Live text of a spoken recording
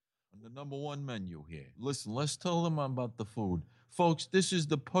number one menu here. Listen, let's tell them about the food. Folks, this is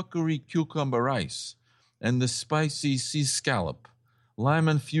the puckery cucumber rice and the spicy sea scallop,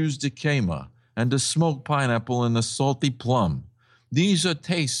 lime-infused jicama, and the smoked pineapple and the salty plum. These are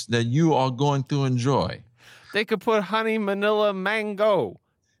tastes that you are going to enjoy. They could put honey manila mango,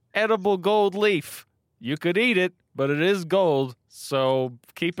 edible gold leaf. You could eat it, but it is gold, so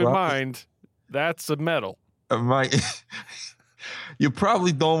keep in mind, that's a metal. You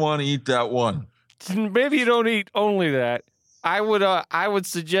probably don't want to eat that one. Maybe you don't eat only that. I would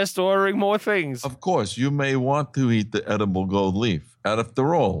suggest ordering more things. Of course, you may want to eat the edible gold leaf.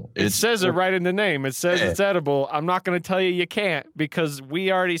 After all, it says it right in the name. It says it's edible. I'm not going to tell you can't because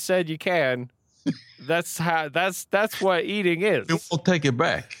we already said you can. That's what eating is. We'll take it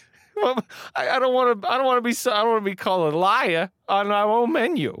back. Well, I don't want to be called a liar on our own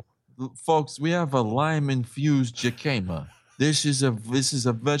menu. Folks, we have a lime-infused jicama. This is a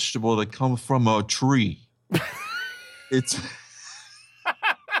vegetable that comes from a tree. It's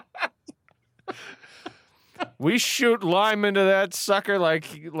we shoot lime into that sucker like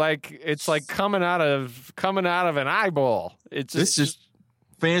it's like coming out of an eyeball. This is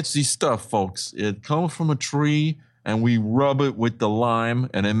fancy stuff, folks. It comes from a tree, and we rub it with the lime,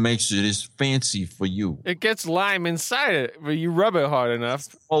 and it makes it as fancy for you. It gets lime inside it, but you rub it hard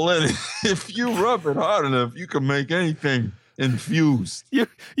enough. Well, if you rub it hard enough, you can make anything infused.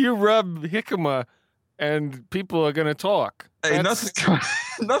 You rub jicama, and people are gonna talk. Hey,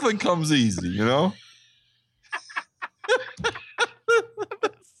 nothing comes easy, you know.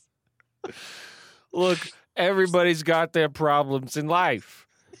 Look, everybody's got their problems in life.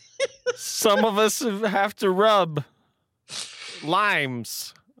 Some of us have to rub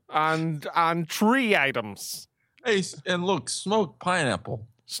limes on tree items. Hey, and look, smoked pineapple.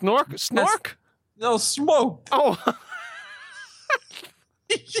 Snork? No, smoked. Oh.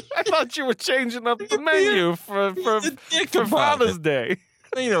 I thought you were changing up the menu for Father's Day.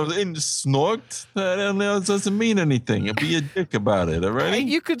 You know, in snorked, that doesn't mean anything. Be a dick about it, all right?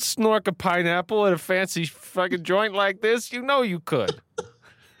 You could snork a pineapple at a fancy fucking joint like this. You know you could.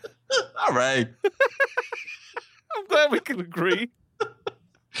 All right. I'm glad we can agree.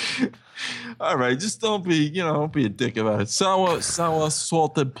 All right, just don't be a dick about it. Sour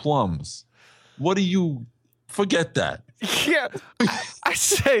salted plums. What do you forget that? Yeah, I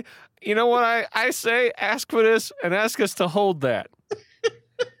say, you know what I say? Ask for this and ask us to hold that.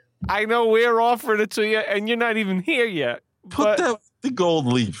 I know we're offering it to you, and you're not even here yet. Put that with the gold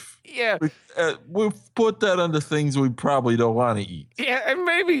leaf. Yeah. We'll put that under things we probably don't want to eat. Yeah, and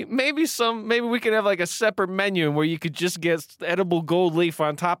maybe we could have like a separate menu where you could just get edible gold leaf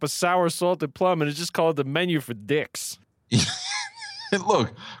on top of sour salted plum, and it's just called the menu for dicks. And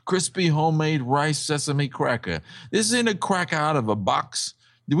look, crispy homemade rice sesame cracker. This isn't a cracker out of a box.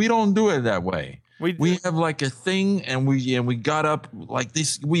 We don't do it that way. We have like a thing, and we got up like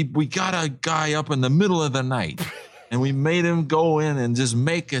this. We got a guy up in the middle of the night, and we made him go in and just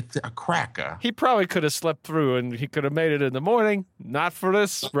make a cracker. He probably could have slept through, and he could have made it in the morning. Not for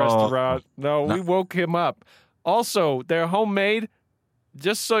this restaurant. No, we woke him up. Also, they're homemade.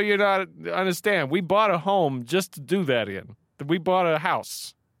 Just so you not understand, we bought a home just to do that in. We bought a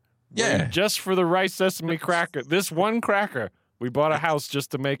house. Yeah. Just for the rice sesame cracker. This one cracker. We bought a house just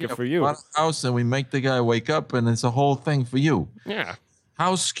to make it for you. We bought a house and we make the guy wake up, and it's a whole thing for you. Yeah.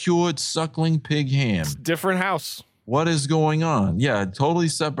 House cured suckling pig ham. It's a different house. What is going on? Yeah, totally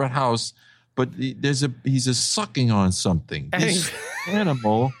separate house, but he's sucking on something. This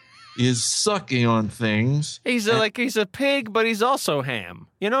animal is sucking on things. He's a pig, but he's also ham.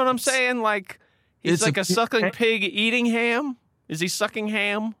 You know what I'm saying? Like he's like a suckling pig eating ham. Is he sucking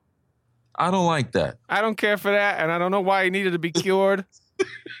ham? I don't like that. I don't care for that, and I don't know why he needed to be cured.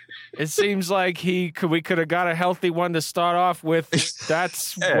 It seems like we could have got a healthy one to start off with.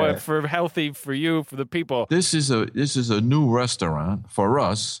 That's what for healthy for you, for the people. This is a new restaurant for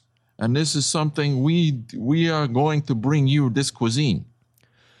us, and this is something we are going to bring you this cuisine.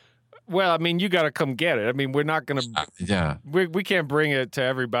 Well, I mean, you got to come get it. I mean, we're not going to. Yeah. We can't bring it to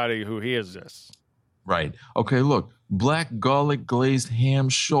everybody who hears this. Right. Okay. Look, black garlic glazed ham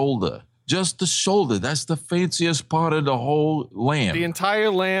shoulder. Just the shoulder. That's the fanciest part of the whole lamb. The entire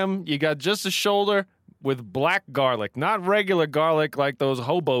lamb, you got just the shoulder with black garlic, not regular garlic like those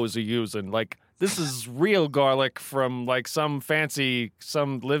hobos are using. Like, this is real garlic from like some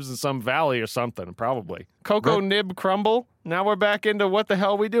lives in some valley or something, probably. Cocoa nib crumble. Now we're back into what the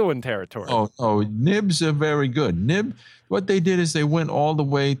hell we doing territory. Oh, nibs are very good. What they did is they went all the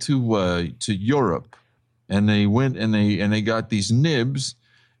way to Europe, and they went and they got these nibs.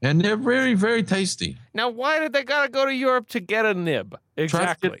 And they're very, very tasty. Now, why did they gotta go to Europe to get a nib?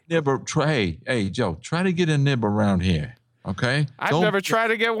 Exactly. Try to get a nib hey, Joe, try to get a nib around here. Okay? I've never tried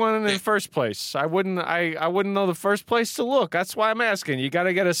to get one in the first place. I wouldn't know the first place to look. That's why I'm asking. You got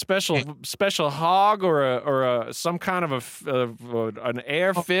to get a special hog or some kind of an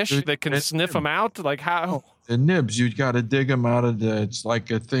air fish that can sniff them out. Like how? The nibs, you got to dig them out of it's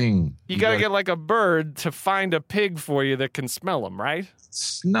like a thing. You got to get like a bird to find a pig for you that can smell them, right?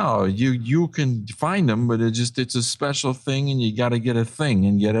 No, you can find them, but it's a special thing, and you got to get a thing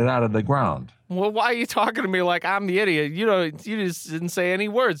and get it out of the ground. Well, why are you talking to me like I'm the idiot? You just didn't say any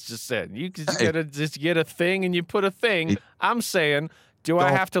words just then. You just gotta just get a thing and you put a thing. I'm saying,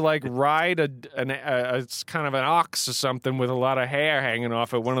 I have to like ride a kind of an ox or something with a lot of hair hanging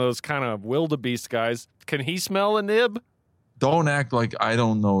off it? One of those kind of wildebeest guys. Can he smell a nib? Don't act like I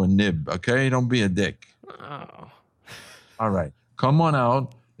don't know a nib, okay? Don't be a dick. Oh. All right, come on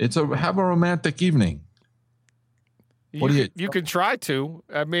out. Have a romantic evening. You can try to.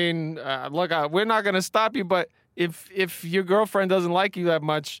 I mean, look, we're not going to stop you, but if your girlfriend doesn't like you that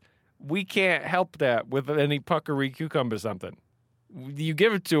much, we can't help that with any puckery cucumber or something. You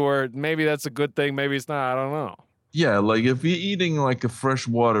give it to her, maybe that's a good thing, maybe it's not, I don't know. Yeah, like if you're eating like a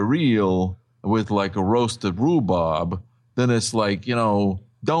freshwater eel with like a roasted rhubarb, then it's like,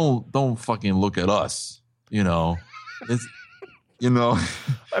 don't fucking look at us, It's,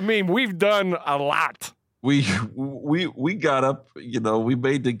 I mean, we've done a lot. We got up, we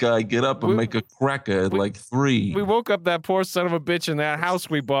made the guy get up and make a cracker at like 3. We woke up that poor son of a bitch in that house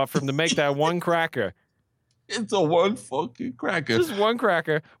we bought from to make that one cracker. It's a one fucking cracker. Just one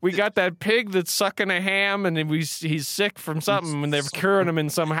cracker. We got that pig that's sucking a ham, and he's sick from something, and they're curing him in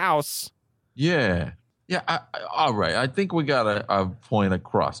some house. Yeah. All right. I think we got a point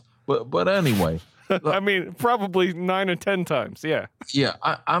across. But anyway. I mean, probably 9 or 10 times, yeah. Yeah,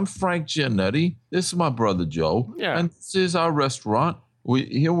 I'm Frank Giannetti. This is my brother Joe. Yeah. And this is our restaurant.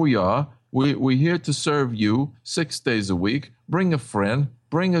 Here we are. We're here to serve you 6 days a week. Bring a friend.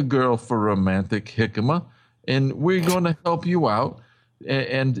 Bring a girl for romantic jicama. And we're going to help you out.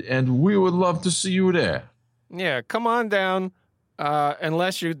 And we would love to see you there. Yeah, come on down,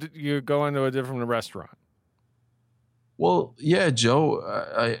 unless you're going to a different restaurant. Well, yeah, Joe.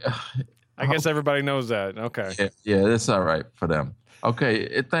 I guess everybody knows that. Okay. Yeah, that's all right for them.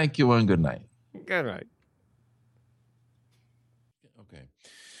 Okay, thank you and good night. Good night. Okay.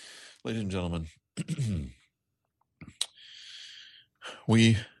 Ladies and gentlemen,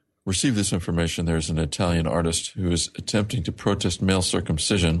 we received this information. There's an Italian artist who is attempting to protest male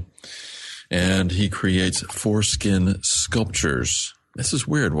circumcision, and he creates foreskin sculptures. This is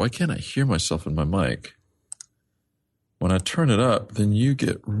weird. Why can't I hear myself in my mic? When I turn it up, then you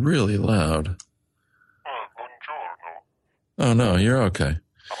get really loud. Buongiorno. Oh, no, you're okay.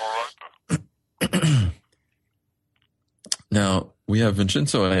 I'm all right. Now, we have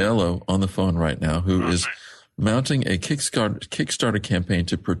Vincenzo Aiello on the phone right now, who is mounting a Kickstarter campaign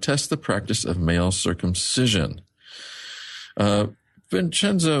to protest the practice of male circumcision.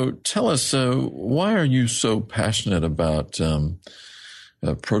 Vincenzo, tell us, why are you so passionate about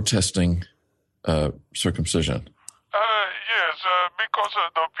protesting circumcision? Because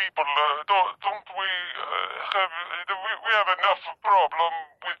the people don't we have enough problem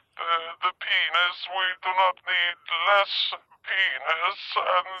with the penis. We do not need less penis,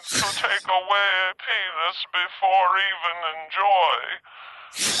 and to take away a penis before even enjoy.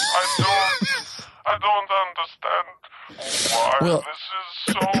 I don't understand why this is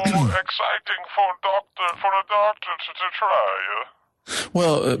so exciting for a doctor to try.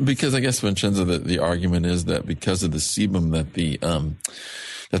 Well, because I guess, Vincenzo, the argument is that because of the sebum that the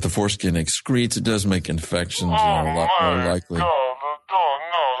foreskin excretes, it does make infections a lot more likely. God,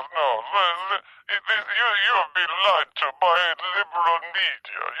 no. You have been lied to by liberal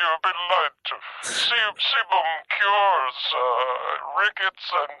media. You have been lied to. Sebum cures rickets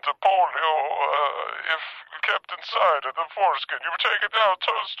and polio if kept inside of the foreskin. You take it out,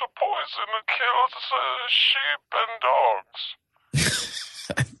 turns to poison, and kills sheep and dogs.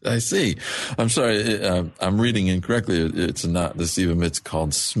 I see. I'm sorry. I'm reading incorrectly. It's not the sebum. It's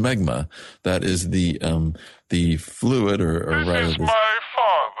called smegma. That is the fluid, or rather. This is my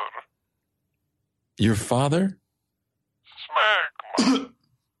father. Your father? Smegma.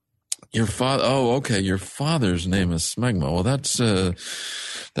 Your father. Oh, okay. Your father's name is Smegma. Well,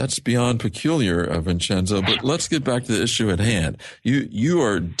 that's beyond peculiar, Vincenzo. But let's get back to the issue at hand. You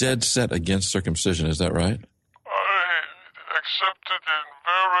are dead set against circumcision. Is that right? Accepted in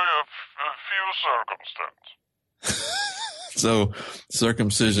very few circumstances. So,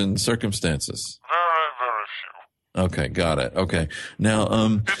 circumcision circumstances. Very, very few. Okay, got it. Okay. Now,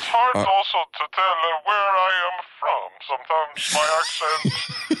 It's hard also to tell where I am from. Sometimes my accent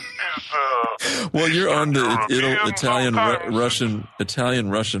is well, you're on the European,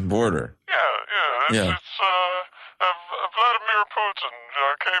 Italian-Russian border. Yeah. It's Vladimir Putin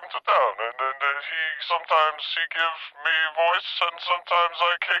came to town, and he gives me voice, and sometimes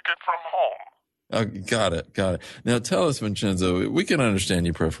I take it from home. Got it. Now, tell us, Vincenzo, we can understand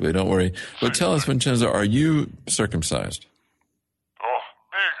you perfectly, don't worry. But tell us, Vincenzo, are you circumcised? Oh,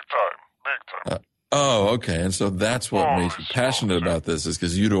 big time. Okay. And so that's what makes you passionate about this, is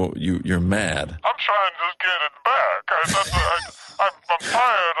because you're mad. I'm trying to get it back. I'm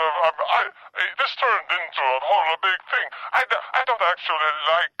tired of, this turned into a whole big thing. I don't actually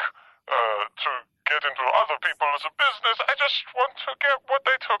like to get into other people's business. I just want to get what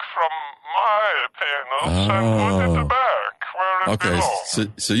they took from my penis and put it back where it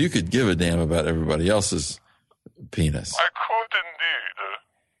belongs. So you could give a damn about everybody else's penis. I could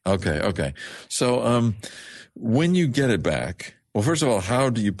indeed. Okay. So when you get it back, well, first of all, how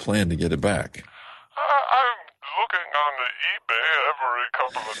do you plan to get it back? I'm looking on the eBay every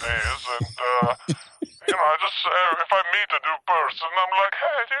couple of days, and I just if I meet a new person, I'm like,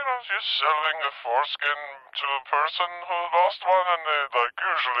 hey, you're selling a foreskin to a person who lost one, and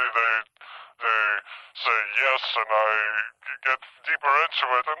usually they say yes, and I get deeper into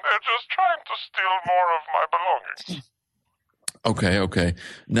it, and they're just trying to steal more of my belongings. Okay.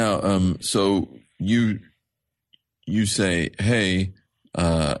 Now, so you say, hey,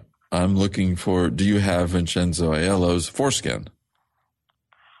 I'm looking for. Do you have Vincenzo Aiello's foreskin?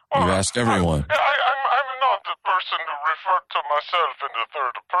 You ask everyone. I'm not the person who referred to myself in the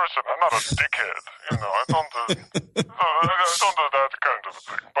third person. I'm not a dickhead. I don't do that kind of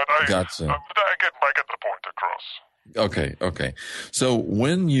thing. But Gotcha. I get the point across. Okay. So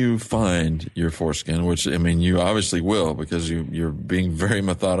when you find your foreskin, which you obviously will because you're being very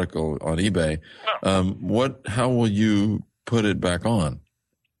methodical on eBay, how will you put it back on?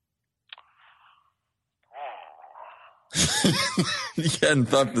 You hadn't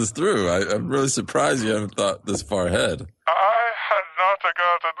thought this through. I'm really surprised you haven't thought this far ahead. I had not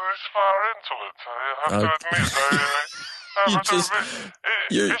gotten this far into it. I have to admit.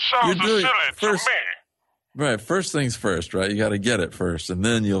 It sounds silly to me. Right, first things first, right? You got to get it first, and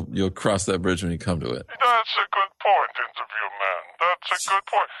then you'll cross that bridge when you come to it. That's a good point, interview man. That's a good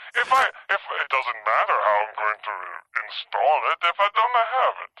point. If it doesn't matter how I'm going to install it if I don't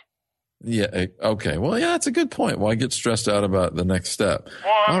have it. Yeah. Okay. Well, yeah, that's a good point. Why get stressed out about the next step?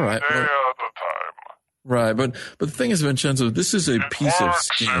 One day at a time. Right. But the thing is, Vincenzo, this is a piece of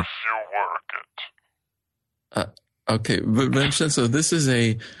skin. If you work it. Okay. But Vincenzo, this is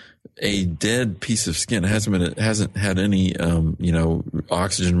a dead piece of skin. It hasn't had any,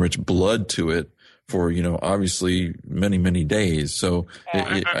 oxygen rich blood to it for, obviously many, many days. So it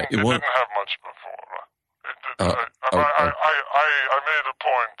didn't have much before. I made a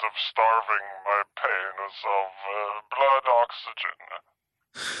point of starving my penis of blood oxygen.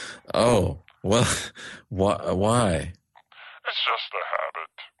 Oh, well, why? It's just a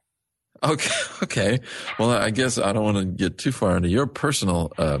habit. Okay. Well, I guess I don't want to get too far into your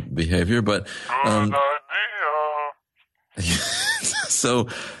personal behavior, but good idea. So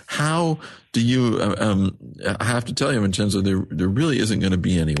how do you, I have to tell you, Vincenzo, there really isn't going to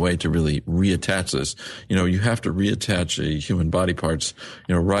be any way to really reattach this. You have to reattach human body parts,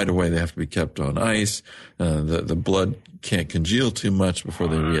 right away. They have to be kept on ice. The blood can't congeal too much before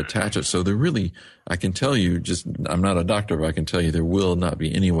they reattach it. So I can tell you, I'm not a doctor, but I can tell you there will not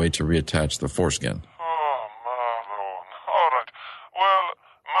be any way to reattach the foreskin. Oh, Marlon. All right. Well,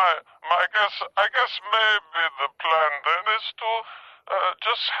 I guess maybe the plan then is to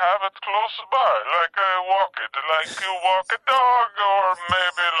just have it close by, like you walk a dog, or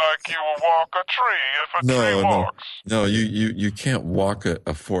maybe like you walk a tree if a tree walks. No, you can't walk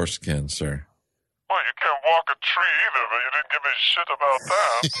a foreskin, sir. Well, you can't walk a tree either, but you didn't give me shit about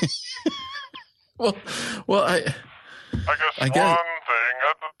that. Well, I guess one thing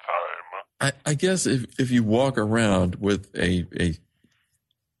at a time. I guess if you walk around with a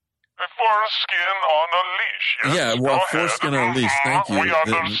foreskin on a leash. Yes, yeah, foreskin on a leash. Thank you. We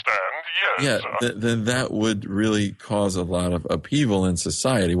understand. Yes. Yeah, then that would really cause a lot of upheaval in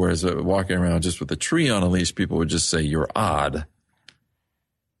society. Whereas walking around just with a tree on a leash, people would just say you're odd.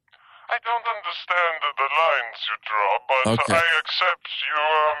 I don't understand the lines you draw, but okay. I accept you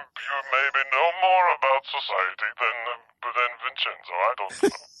maybe know more about society than Vincenzo. I don't know.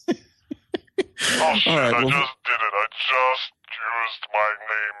 Oh shit! Right, I just did it. I just used my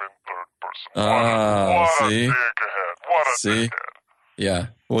name in third person. What see? A dickhead. What a dickhead. Yeah.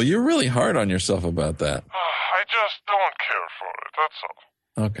 Well, you're really hard on yourself about that. I just don't care for it. That's all.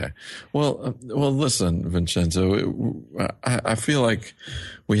 Okay. Well, listen, Vincenzo, I feel like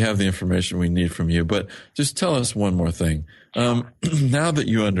we have the information we need from you, but just tell us one more thing. Now that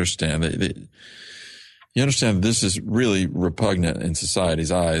you understand that this is really repugnant in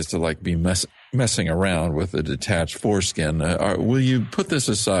society's eyes to like be messing around with a detached foreskin. Will you put this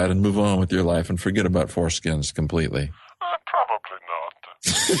aside and move on with your life and forget about foreskins completely? Probably not.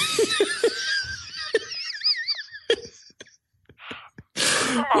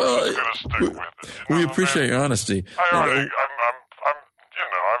 Well, I'm just gonna stick with it. We appreciate your honesty. I'm working on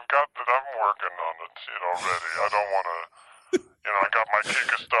it already. I don't want to, I got my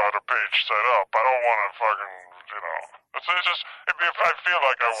Kickstarter page set up. I don't want to fucking, it's just, if I feel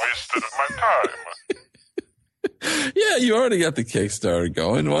like I wasted my time. Yeah, you already got the Kickstarter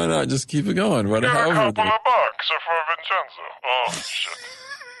going. Why not just keep it going? Get a couple of bucks for Vincenzo. Oh, shit.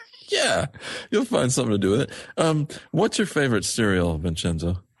 Yeah, you'll find something to do with it. What's your favorite cereal,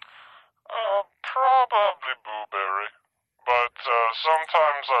 Vincenzo? Probably blueberry, but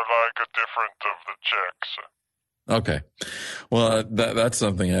sometimes I like a different of the checks. Okay, well that's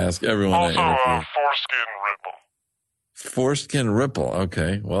something I ask everyone. Also, foreskin ripple. Foreskin ripple.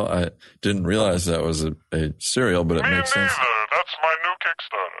 Okay, well I didn't realize that was a cereal, but it makes sense. That's my new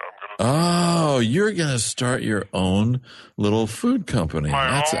Kickstarter. Oh, you're gonna start your own little food company.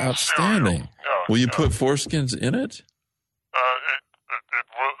 That's outstanding. Will you put foreskins in it?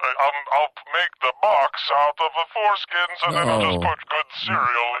 I'll make the box out of the foreskins, and then I'll just put good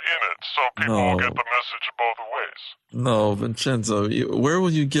cereal in it, so people will get the message both ways. No, Vincenzo, where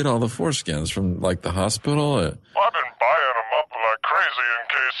will you get all the foreskins from? Like the hospital? Well, I've been buying them up like crazy in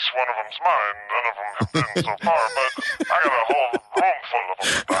case one of them's mine. None of them have been so far, but I got a whole room full of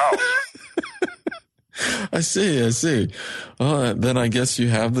them at the house. I see. Well, then I guess you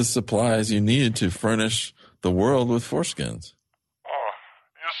have the supplies you need to furnish the world with foreskins. Oh,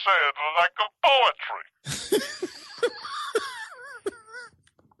 you say it like a poetry.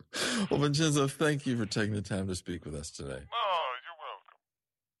 Well, Vincenzo, thank you for taking the time to speak with us today. Oh,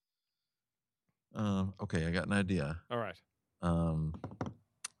 you're welcome. Okay, I got an idea. All right.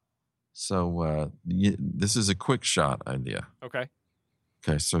 So this is a quick shot idea. Okay.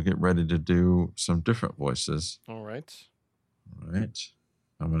 Okay, so get ready to do some different voices. All right.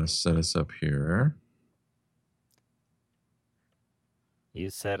 I'm going to set us up here. You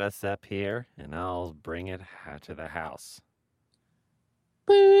set us up here, and I'll bring it to the house.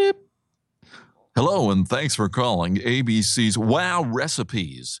 Beep. Hello, and thanks for calling ABC's Wow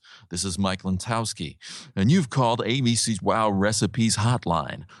Recipes. This is Mike Lentowski, and you've called ABC's Wow Recipes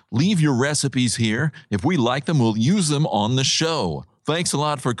hotline. Leave your recipes here. If we like them, we'll use them on the show. Thanks a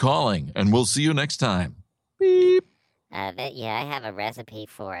lot for calling, and we'll see you next time. Beep. I have a recipe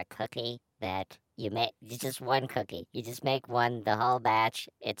for a cookie that you make. It's just one cookie. You just make one, the whole batch.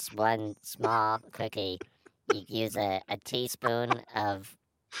 It's one small cookie. You use a teaspoon of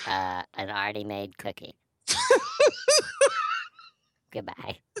an already made cookie.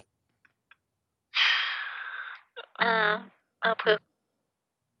 Goodbye. I'll poop.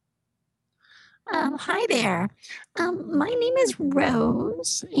 Hi there. My name is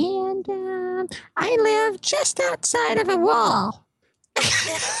Rose, and I live just outside of a wall.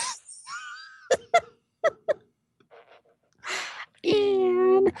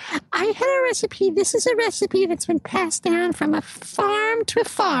 And I had a recipe. This is a recipe that's been passed down from a farm to a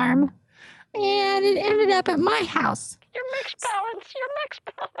farm, and it ended up at my house. Your mixed balance.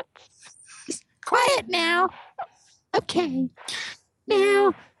 Quiet now. Okay.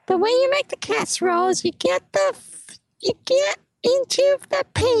 Now, the way you make the casserole is you get into the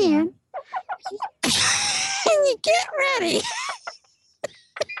pan and you get ready.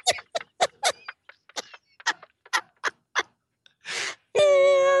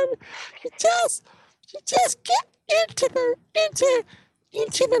 And you just get into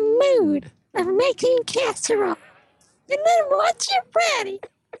the mood of making casserole. And then once you're ready,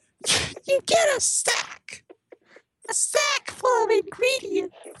 you get a sack full of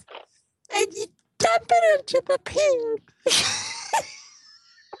ingredients, and you dump it into the pan.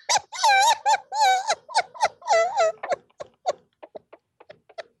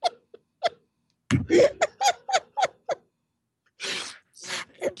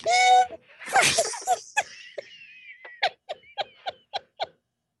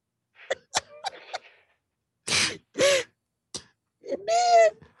 And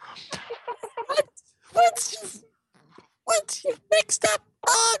then once you've mixed up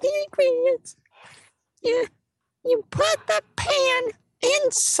all the ingredients, you put the pan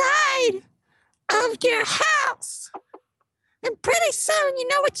inside of your house. And pretty soon, you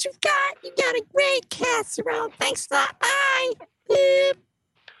know what you've got? You got a great casserole. Thanks a lot. Bye. Beep.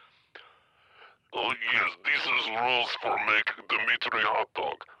 Oh yes, this is rules for make Dimitri hot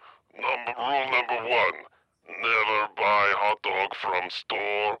dog. Rule number 1. Never buy hot dog from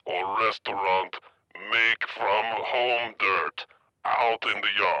store or restaurant. Make from home dirt. Out in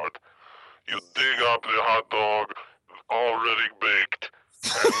the yard. You dig up the hot dog already baked.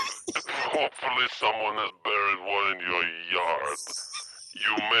 And hopefully someone has buried one in your yard.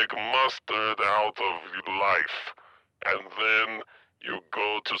 You make mustard out of your life. And then you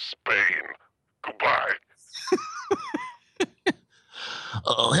go to Spain. Goodbye.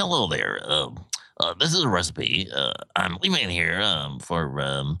 Oh, hello there. This is a recipe. I'm leaving here for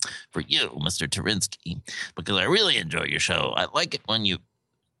you, Mr. Terinsky, because I really enjoy your show. I like it when you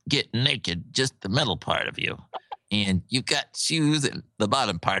get naked, just the middle part of you, and you've got shoes and the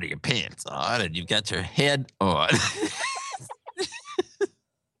bottom part of your pants on, and you've got your head on,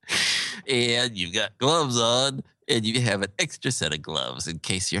 and you've got gloves on, and you have an extra set of gloves in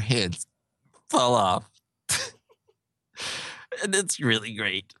case your hands fall off. And it's really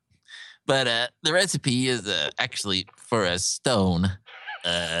great. But the recipe is actually for a stone.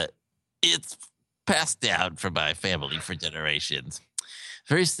 It's passed down from my family for generations.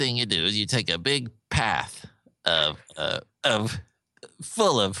 First thing you do is you take a big path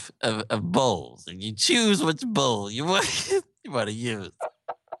full of bowls, and you choose which bowl you want to use.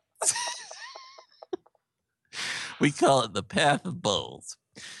 We call it the path of bowls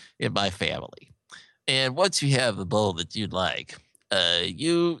in my family. And once you have the bowl that you'd like,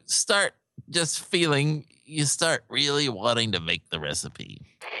 you start really wanting to make the recipe.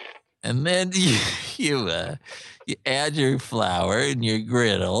 And then you add your flour and your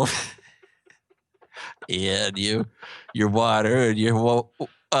griddle and your water and your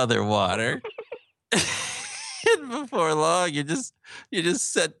other water. And before long, you're just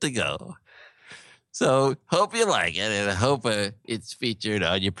set to go. So hope you like it, and I hope it's featured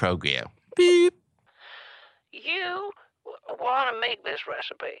on your program. Beep. You want to make this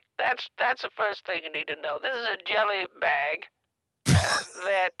recipe. That's the first thing you need to know. This is a jelly bag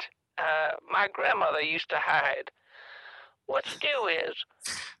that my grandmother used to hide. What you do is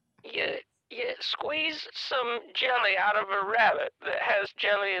you squeeze some jelly out of a rabbit that has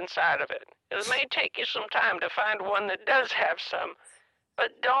jelly inside of it. It may take you some time to find one that does have some,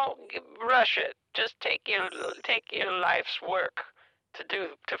 but don't rush it. Just take your life's work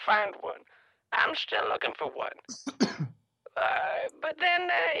to find one. I'm still looking for one. But then,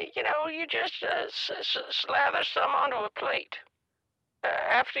 you just slather some onto a plate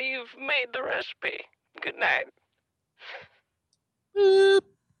after you've made the recipe. Good night.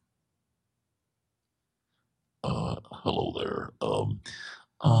 Hello there.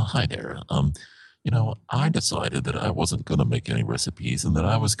 Hi there. I decided that I wasn't going to make any recipes and that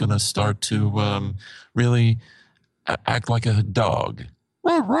I was going to start to really act like a dog.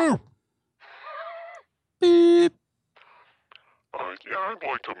 Beep. Yeah, I'd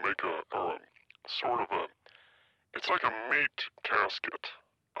like to make it's like a meat casket.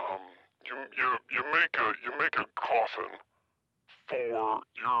 You make a coffin for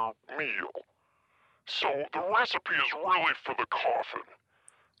your meal. So the recipe is really for the coffin.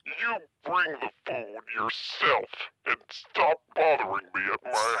 You bring the food yourself and stop bothering me at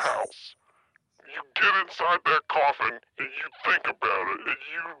my house. You get inside that coffin and you think about it and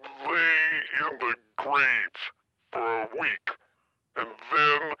you lay in the grave for a week and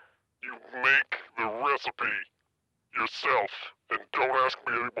then you make the recipe yourself and don't ask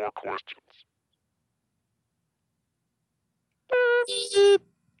me any more questions.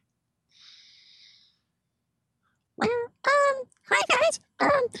 Well, hi guys. I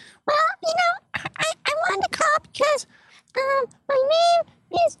wanted to call because, my name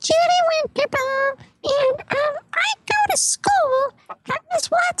is Judy Winterbaum, and, I go to school at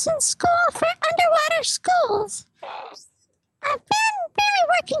Miss Watson's School for Underwater Schools. I've been really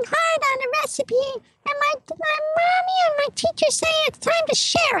working hard on the recipe, and my mommy and my teacher say it's time to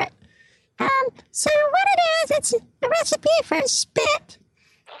share it. So what it is, it's a recipe for spit.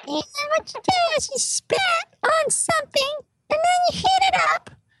 And what you do is you spit on something, and then you heat it up,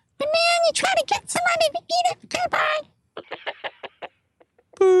 and then you try to get somebody to eat it. Goodbye.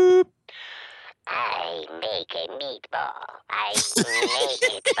 Boop. I make a meatball. I make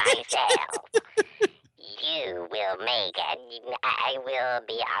it myself. You will make it. I will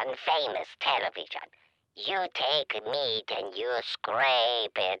be on famous television. You take meat and you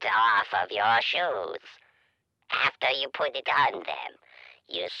scrape it off of your shoes. After you put it on them,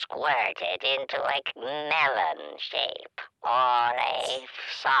 you squirt it into like melon shape or a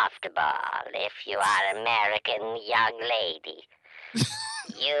softball if you are American young lady.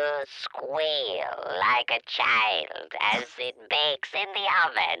 You squeal like a child as it bakes in the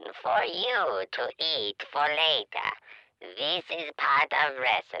oven for you to eat for later. This is part of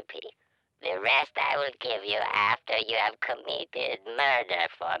recipe. The rest I will give you after you have committed murder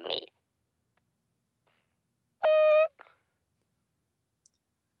for me.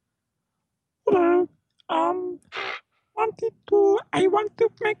 Hello. I want to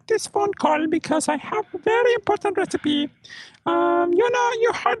make this phone call because I have a very important recipe.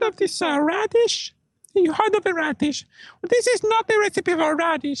 You heard of this radish? You heard of a radish? Well, this is not a recipe for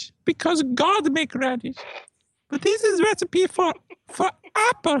radish because God make radish. But this is recipe for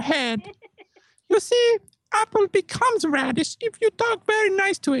apple head. You see, apple becomes radish if you talk very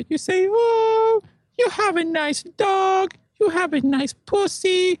nice to it. You say, "Oh, you have a nice dog. You have a nice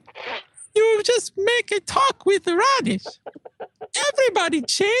pussy." You just make a talk with the radish. Everybody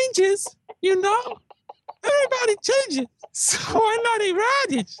changes, you know. Everybody changes. So why not a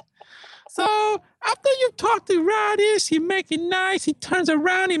radish? So after you talk to radish, he make it nice. He turns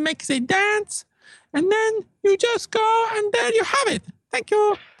around, he makes a dance. And then you just go and there you have it. Thank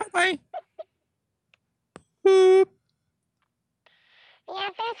you. Bye-bye. Boop. Yeah,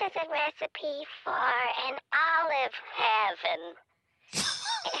 this is a recipe for an olive heaven.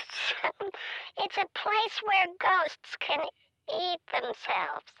 It's a place where ghosts can eat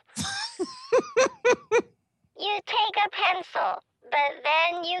themselves. You take a pencil, but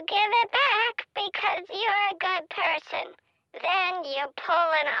then you give it back because you're a good person. Then you pull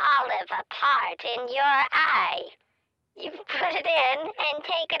an olive apart in your eye. You put it in and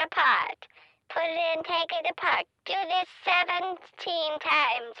take it apart. Put it in, take it apart. Do this 17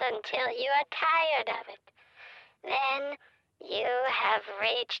 times until you are tired of it. Then you have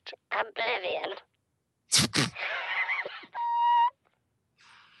reached oblivion.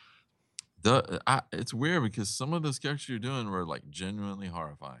 It's weird because some of the sketches you're doing were like genuinely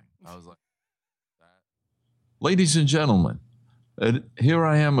horrifying. I was like, ladies and gentlemen, here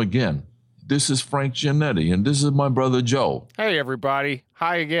I am again. This is Frank Giannetti, and this is my brother Joe. Hey, everybody.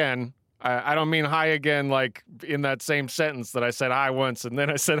 Hi again. I don't mean hi again like in that same sentence that I said hi once and then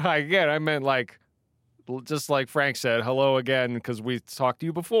I said hi again. I meant like, just like Frank said, hello again, because we talked to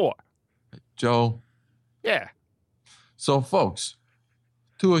you before. Joe? Yeah. So, folks,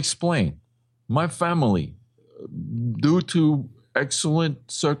 to explain, my family, due to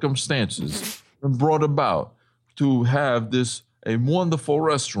excellent circumstances, brought about to have a wonderful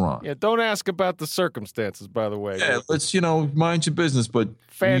restaurant. Yeah, don't ask about the circumstances, by the way. Yeah, let's, mind your business, but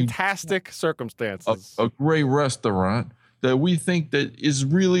fantastic circumstances. A great restaurant that we think that is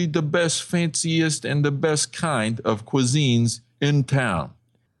really the best, fanciest, and the best kind of cuisines in town.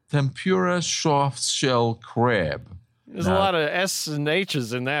 Tempura soft shell crab. There's a lot of S and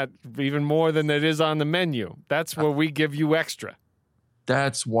H's in that, even more than it is on the menu. That's where we give you extra.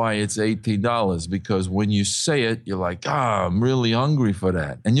 That's why it's $18, because when you say it, you're like, I'm really hungry for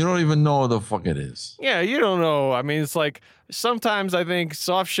that. And you don't even know what the fuck it is. Yeah, you don't know. I mean, it's like, sometimes I think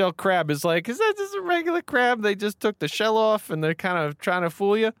soft shell crab is like, is that just a regular crab? They just took the shell off and they're kind of trying to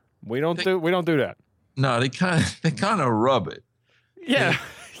fool you. We don't do that. No, they kind of rub it. Yeah.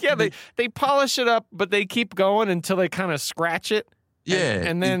 Yeah, they polish it up, but they keep going until they kind of scratch it. Yeah.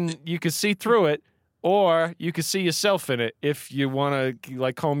 And then you can see through it, or you can see yourself in it if you want to,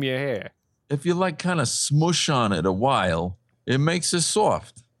 like, comb your hair. If you, like, kind of smush on it a while, it makes it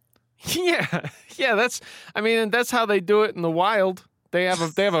soft. Yeah. Yeah, that's how they do it in the wild. They have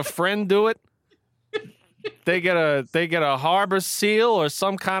a friend do it. They get a harbor seal or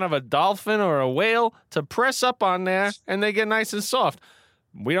some kind of a dolphin or a whale to press up on there, and they get nice and soft.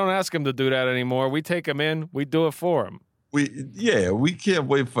 We don't ask them to do that anymore. We take them in. We do it for them. We can't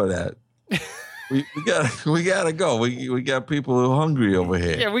wait for that. we gotta go. We got people who are hungry over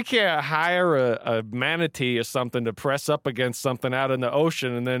here. Yeah, we can't hire a manatee or something to press up against something out in the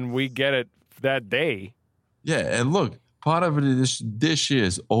ocean, and then we get it that day. Yeah, and look, part of this dish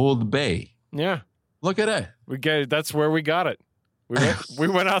is Old Bay. Yeah, look at that. We get it. That's where we got it. We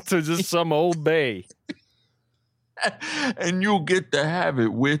went out to just some Old Bay. And you get to have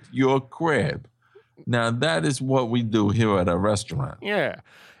it with your crab. Now, that is what we do here at our restaurant. Yeah.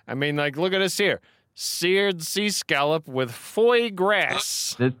 I mean, like, look at us here. Seared sea scallop with foie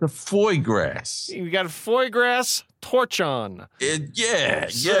grass. It's the foie grass. You got foie grass torchon.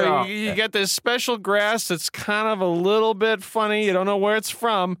 So you get this special grass that's kind of a little bit funny. You don't know where it's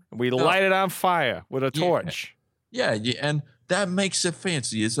from. We light it on fire with a torch. Yeah, and that makes it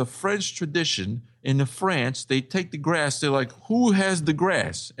fancy. It's a French tradition. in France, they take the grass. They're like, who has the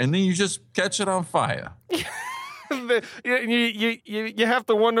grass? And then you just catch it on fire. You have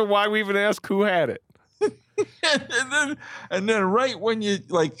to wonder why we even ask who had it. and then right when you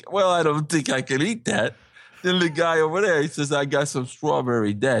like, well, I don't think I can eat that. Then the guy over there, he says, I got some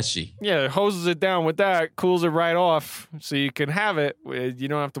strawberry dashi. Yeah, hoses it down with that, cools it right off so you can have it. You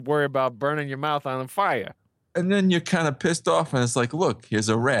don't have to worry about burning your mouth on the fire. And then you're kind of pissed off, and it's like, look, here's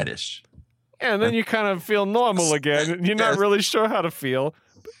a radish. Yeah, and then you kind of feel normal again, and you're not really sure how to feel.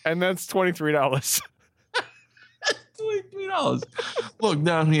 And that's $23. $23. Look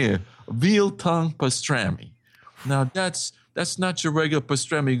down here, veal tongue pastrami. Now, that's not your regular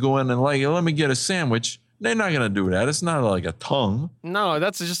pastrami. You go in and like, let me get a sandwich. They're not gonna do that. It's not like a tongue. No,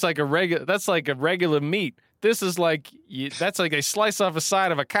 that's just like a regular. That's like a regular meat. This is like that's like a slice off the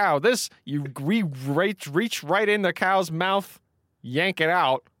side of a cow. This you reach right in the cow's mouth, yank it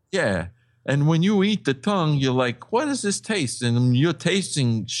out. Yeah, and when you eat the tongue, you're like, "What does this taste?" And you're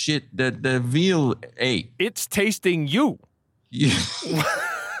tasting shit that the veal ate. It's tasting you. Yeah.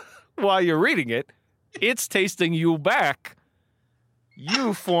 While you're eating it, it's tasting you back.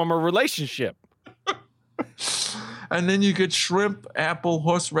 You form a relationship. And then you get shrimp, apple,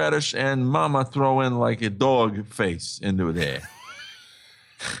 horseradish, and mama throw in like a dog face into there.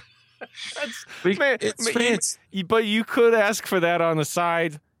 It's fancy. But you could ask for that on the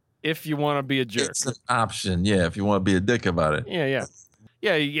side if you want to be a jerk. It's an option, yeah, if you want to be a dick about it.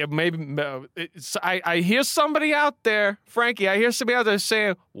 Yeah, maybe. I hear somebody out there, Frankie, I hear somebody out there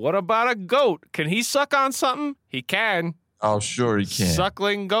saying, what about a goat? Can he suck on something? He can. Oh, sure he can.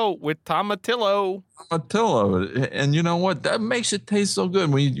 Suckling goat with tomatillo. Tomatillo. And you know what? That makes it taste so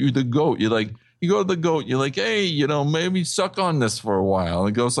good. When you the goat, you're like, you go to the goat, you're like, hey, maybe suck on this for a while. And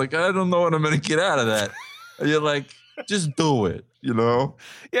the goat's like, I don't know what I'm going to get out of that. And you're like, just do it,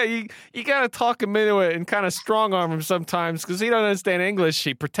 Yeah, you got to talk him into it and kind of strong arm him sometimes because he don't understand English.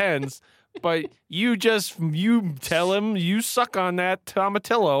 He pretends. But you tell him you suck on that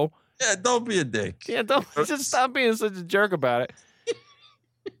tomatillo. Yeah, don't be a dick. Yeah, just stop being such a jerk about it.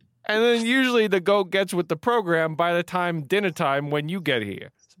 And then usually the goat gets with the program by the time dinner time when you get here.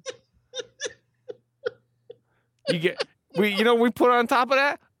 We put on top of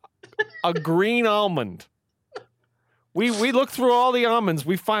that a green almond. We look through all the almonds.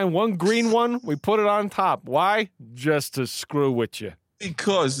 We find one green one. We put it on top. Why? Just to screw with you.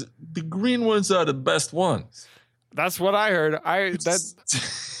 Because the green ones are the best ones. That's what I heard.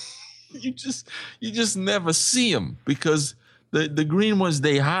 You just never see them because the green ones,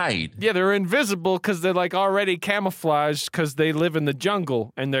 they hide. Yeah, they're invisible because they're like already camouflaged because they live in the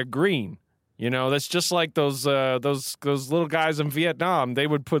jungle and they're green. That's just like those little guys in Vietnam. They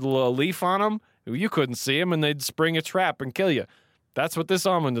would put a little leaf on them. You couldn't see them and they'd spring a trap and kill you. That's what this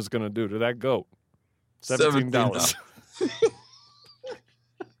almond is going to do to that goat. $17.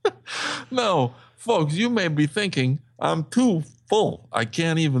 No, folks, you may be thinking, I'm too full. I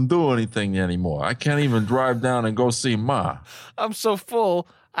can't even do anything anymore. I can't even drive down and go see Ma. I'm so full,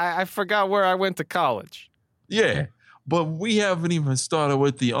 I forgot where I went to college. Yeah, but we haven't even started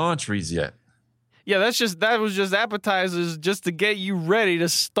with the entrees yet. Yeah, that was just appetizers just to get you ready to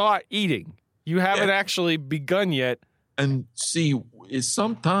start eating. You haven't actually begun yet. And see,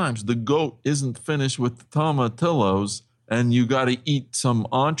 sometimes the goat isn't finished with the tomatillos, and you got to eat some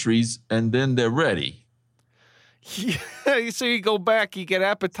entrees, and then they're ready. Yeah, so you go back, you get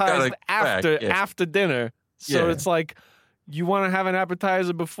appetized after dinner. So it's like, you want to have an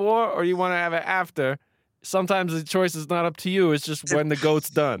appetizer before or you want to have it after. Sometimes the choice is not up to you. It's just when the goat's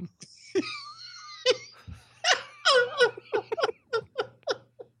done.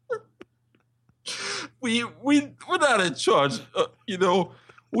 We're not in charge.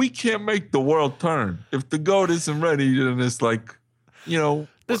 We can't make the world turn. If the goat isn't ready, then it's like,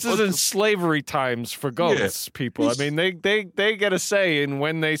 This isn't slavery times for goats, people. I mean, they get a say in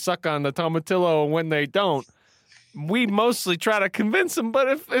when they suck on the tomatillo and when they don't. We mostly try to convince them, but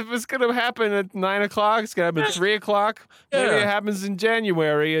if it's going to happen at 9 o'clock, it's going to happen at 3 o'clock, maybe it happens in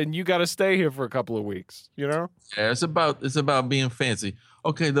January and you got to stay here for a couple of weeks, Yeah, it's about being fancy.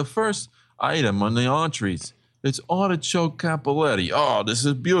 Okay, the first item on the entrees, it's artichoke cappelletti. Oh, this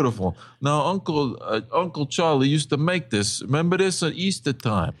is beautiful. Now, Uncle Charlie used to make this. Remember this at Easter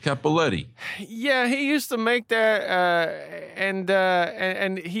time, cappelletti? Yeah, he used to make that,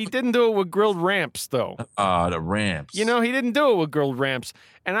 and he didn't do it with grilled ramps, though. The ramps. He didn't do it with grilled ramps.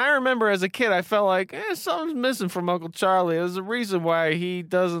 And I remember as a kid, I felt like, something's missing from Uncle Charlie. There's a reason why he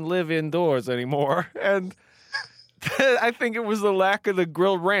doesn't live indoors anymore. And I think it was the lack of the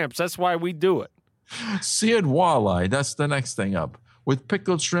grilled ramps. That's why we do it. Seared walleye, that's the next thing up. with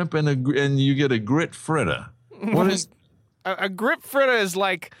pickled shrimp and you get a grit fritter. What is a grit fritter? Is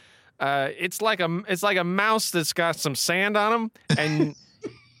like it's like a mouse that's got some sand on him, and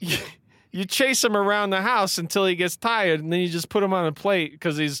you chase him around the house until he gets tired, and then you just put him on a plate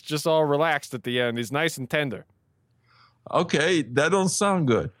because he's just all relaxed at the end. He's nice and tender. Okay, that don't sound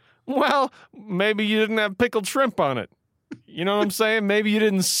good. Well, maybe you didn't have pickled shrimp on it. You know what I'm saying? Maybe you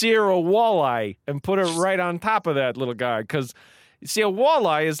didn't sear a walleye and put it right on top of that little guy. Because, you see, a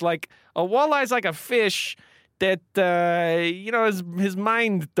walleye is like a fish that, his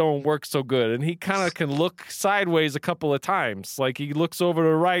mind don't work so good. And he kind of can look sideways a couple of times. Like he looks over to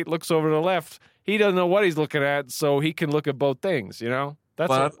the right, looks over to the left. He doesn't know what he's looking at, so he can look at both things, you know?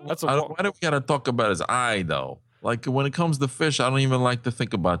 Why do we got to talk about his eye, though? Like, when it comes to fish, I don't even like to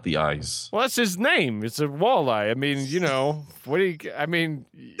think about the eyes. Well, that's his name. It's a walleye. I mean,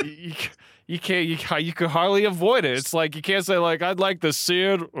 you can hardly avoid it. It's like, you can't say, like, I'd like the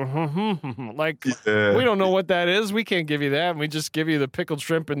seared, like, we don't know what that is. We can't give you that. We just give you the pickled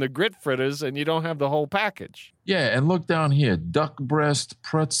shrimp and the grit fritters, and you don't have the whole package. Yeah, and look down here, duck breast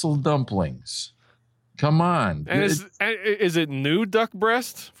pretzel dumplings. Come on. And is it new duck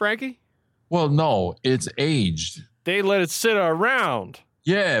breast, Frankie? Well, no, it's aged. They let it sit around.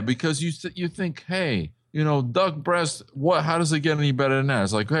 Yeah, because you think, hey, duck breast. How does it get any better than that?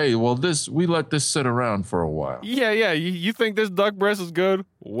 It's like, hey, well, we let this sit around for a while. Yeah. You think this duck breast is good?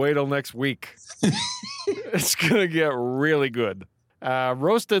 Wait till next week. It's gonna get really good.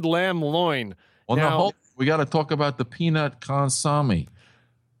 Roasted lamb loin. Well, now we got to talk about the peanut consomme.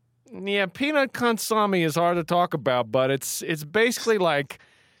 Yeah, peanut consomme is hard to talk about, but it's basically like.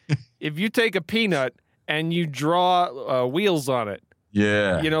 If you take a peanut and you draw wheels on it,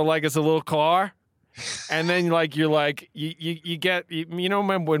 yeah, like it's a little car, and then you get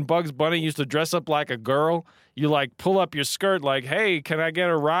remember when Bugs Bunny used to dress up like a girl? You like pull up your skirt like, hey, can I get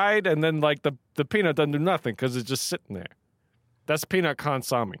a ride? And then like the peanut doesn't do nothing because it's just sitting there. That's peanut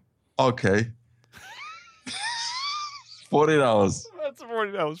consomme. Okay, $40. That's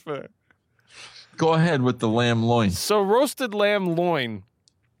 $40 for that. Go ahead with the lamb loin. So roasted lamb loin.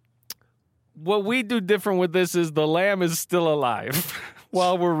 What we do different with this is the lamb is still alive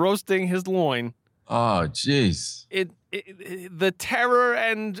while we're roasting his loin. Oh, jeez. The terror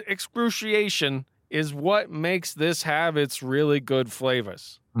and excruciation is what makes this have its really good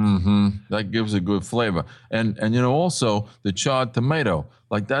flavors. Mm-hmm. That gives a good flavor. And also the charred tomato.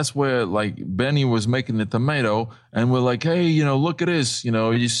 Like, that's where, like, Benny was making the tomato, and we're like, hey, look at this.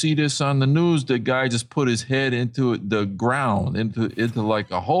 You see this on the news. The guy just put his head into the ground, into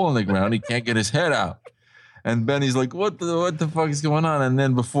like a hole in the ground. He can't get his head out. And Benny's like, what the fuck is going on? And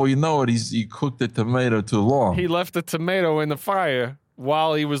then before you know it, he cooked the tomato too long. He left the tomato in the fire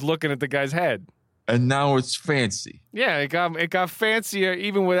while he was looking at the guy's head. And now it's fancy. Yeah, it got fancier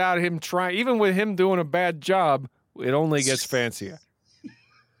even without him trying. Even with him doing a bad job, it only gets fancier.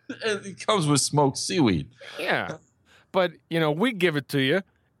 It comes with smoked seaweed. Yeah. But, we give it to you,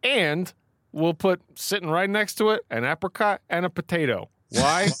 and we'll put, sitting right next to it, an apricot and a potato.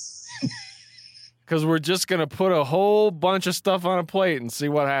 Why? Because we're just going to put a whole bunch of stuff on a plate and see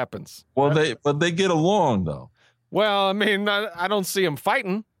what happens. Well, they get along, though. Well, I mean, I don't see them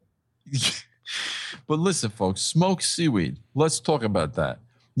fighting. But listen, folks, smoked seaweed. Let's talk about that.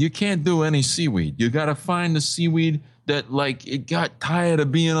 You can't do any seaweed. You got to find the seaweed that, like, it got tired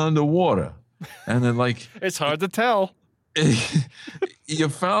of being underwater. And then, like... It's hard to tell. You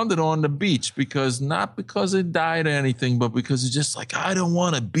found it on the beach not because it died or anything, but because it's just like, I don't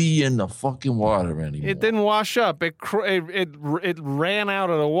want to be in the fucking water anymore. It didn't wash up. It ran out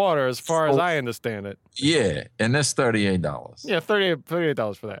of the water as far as I understand it. Yeah, and that's $38. Yeah,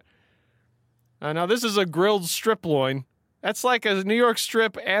 $38 for that. Now, this is a grilled strip loin. That's like a New York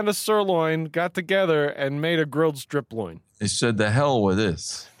strip and a sirloin got together and made a grilled strip loin. They said, the hell with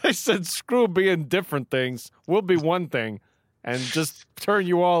this. They said, screw being different things. We'll be one thing and just turn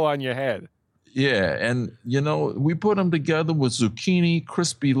you all on your head. Yeah, and, we put them together with zucchini,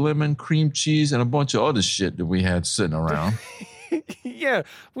 crispy lemon, cream cheese, and a bunch of other shit that we had sitting around. Yeah,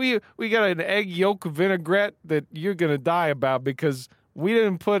 we got an egg yolk vinaigrette that you're going to die about because... we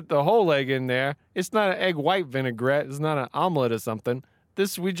didn't put the whole egg in there. It's not an egg white vinaigrette. It's not an omelet or something.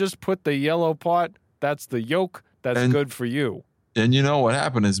 We just put the yellow part. That's the yolk. That's good for you. And what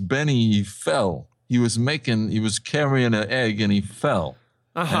happened is he fell. He was carrying an egg and he fell.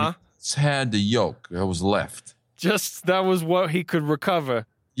 Uh-huh. He had the yolk that was left. That was what he could recover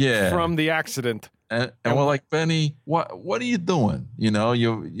from the accident. And we're like, Benny, what are you doing?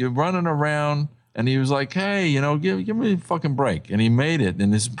 You're running around. And he was like, hey, give me a fucking break. And he made it,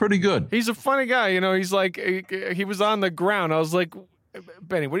 and it's pretty good. He's a funny guy. He's like, he was on the ground. I was like,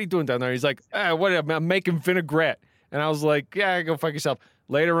 Benny, what are you doing down there? He's like, what? I'm making vinaigrette. And I was like, yeah, go fuck yourself.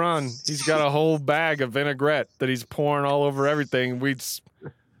 Later on, he's got a whole bag of vinaigrette that he's pouring all over everything. What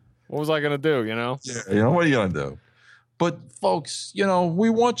was I going to do, you know? Yeah, what are you going to do? But folks, we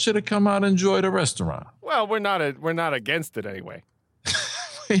want you to come out and enjoy the restaurant. Well, we're not against it anyway.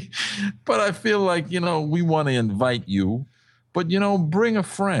 But I feel like, we want to invite you. But, bring a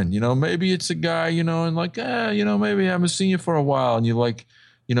friend, maybe it's a guy, and like, maybe I haven't seen you for a while. And you like,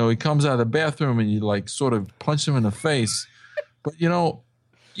 he comes out of the bathroom and you like sort of punch him in the face. But,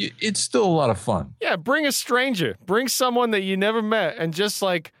 it's still a lot of fun. Yeah, bring a stranger. Bring someone that you never met and just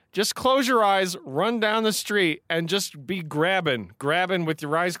close your eyes, run down the street, and just be grabbing with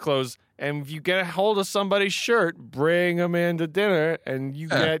your eyes closed. And if you get a hold of somebody's shirt, bring them into dinner, and you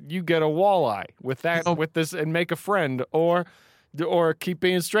get a walleye with that with this, and make a friend, or keep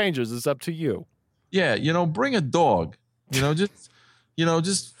being strangers. It's up to you. Yeah, bring a dog. Just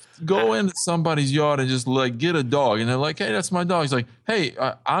go into somebody's yard and just like get a dog, and they're like, "Hey, that's my dog." He's like, "Hey,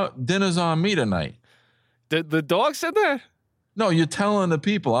 dinner's on me tonight." The dog said that? No, you're telling the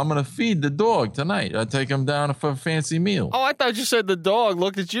people, I'm going to feed the dog tonight. I take him down for a fancy meal. Oh, I thought you said the dog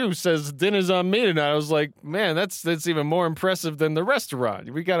looked at you, says dinner's on me tonight. I was like, man, that's even more impressive than the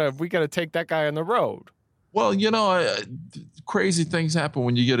restaurant. We gotta take that guy on the road. Well, crazy things happen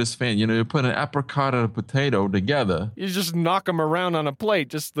when you get his fan. You put an apricot and a potato together. You just knock them around on a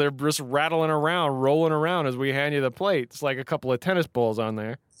plate. They're just rattling around, rolling around as we hand you the plate. It's like a couple of tennis balls on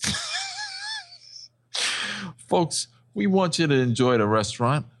there. Folks, we want you to enjoy the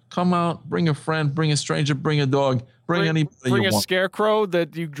restaurant. Come out, bring a friend, bring a stranger, bring a dog, bring anybody you want. Bring a scarecrow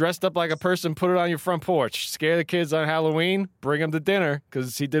that you dressed up like a person, put it on your front porch. Scare the kids on Halloween, bring them to dinner,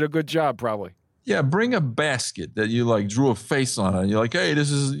 because he did a good job probably. Yeah, bring a basket that you like drew a face on it. You're like, hey,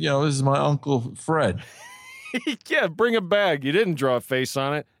 this is my Uncle Fred. Yeah, bring a bag. You didn't draw a face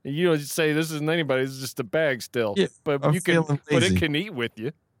on it. You don't say this isn't anybody, it's just a bag still. Yeah, but it can eat with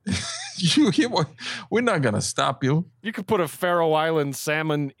you. We're not going to stop you. You could put a Faroe Island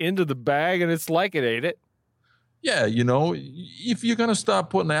salmon into the bag and it's like it ate it. Yeah, if you're going to start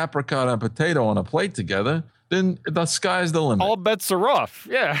putting apricot and potato on a plate together, then the sky's the limit. All bets are off.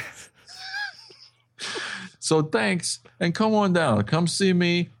 Yeah. So thanks, and come on down. Come see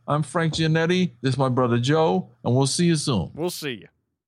me. I'm Frank Giannetti. This is my brother Joe, and we'll see you soon. We'll see you.